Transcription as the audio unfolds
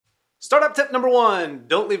Startup tip number 1,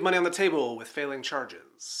 don't leave money on the table with failing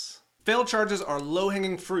charges. Failed charges are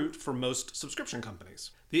low-hanging fruit for most subscription companies.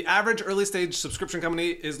 The average early-stage subscription company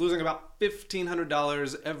is losing about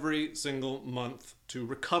 $1,500 every single month to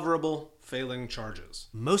recoverable failing charges.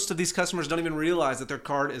 Most of these customers don't even realize that their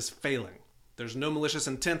card is failing. There's no malicious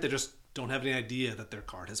intent, they just don't have any idea that their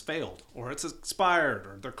card has failed, or it's expired,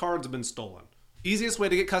 or their card's been stolen. Easiest way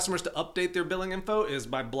to get customers to update their billing info is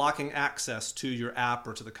by blocking access to your app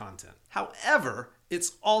or to the content. However,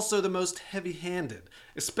 it's also the most heavy-handed,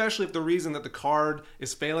 especially if the reason that the card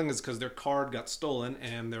is failing is because their card got stolen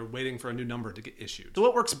and they're waiting for a new number to get issued. So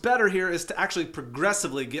what works better here is to actually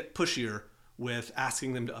progressively get pushier with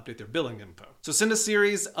asking them to update their billing info. So send a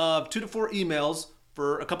series of 2 to 4 emails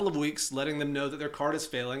for a couple of weeks, letting them know that their card is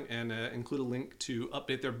failing and include a link to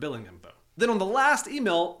update their billing info. Then on the last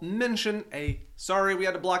email, mention sorry, we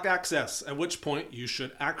had to block access, at which point you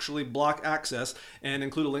should actually block access and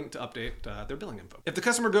include a link to update their billing info. If the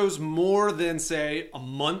customer goes more than, say, a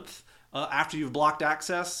month after you've blocked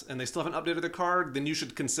access and they still haven't updated their card, then you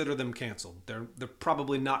should consider them canceled. They're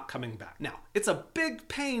probably not coming back. Now, it's a big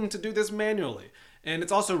pain to do this manually, and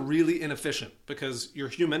it's also really inefficient because you're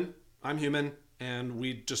human, I'm human, and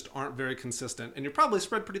we just aren't very consistent, and you're probably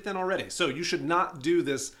spread pretty thin already. So you should not do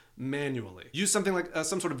this manually. Use something like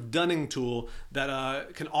some sort of dunning tool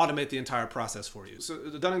that can automate the entire process for you. So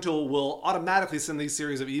the dunning tool will automatically send these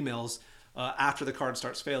series of emails after the card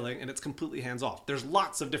starts failing, and it's completely hands-off. There's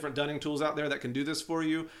lots of different dunning tools out there that can do this for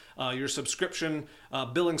you. Your subscription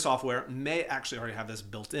billing software may actually already have this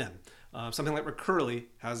built in. Something like Recurly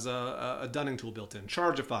has a dunning tool built in.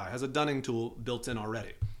 Chargeify has a dunning tool built in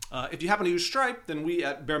already. If you happen to use Stripe, then we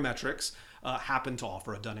at Baremetrics happen to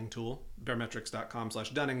offer a dunning tool,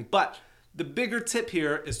 baremetrics.com/dunning. But the bigger tip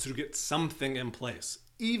here is to get something in place.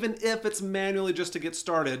 Even if it's manually just to get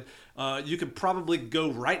started, you could probably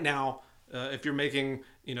go right now, if you're making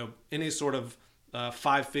any sort of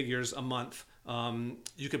 5 figures a month,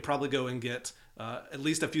 you could probably go and get at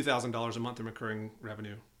least a few $1,000s a month in recurring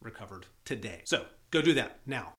revenue recovered today. So go do that now.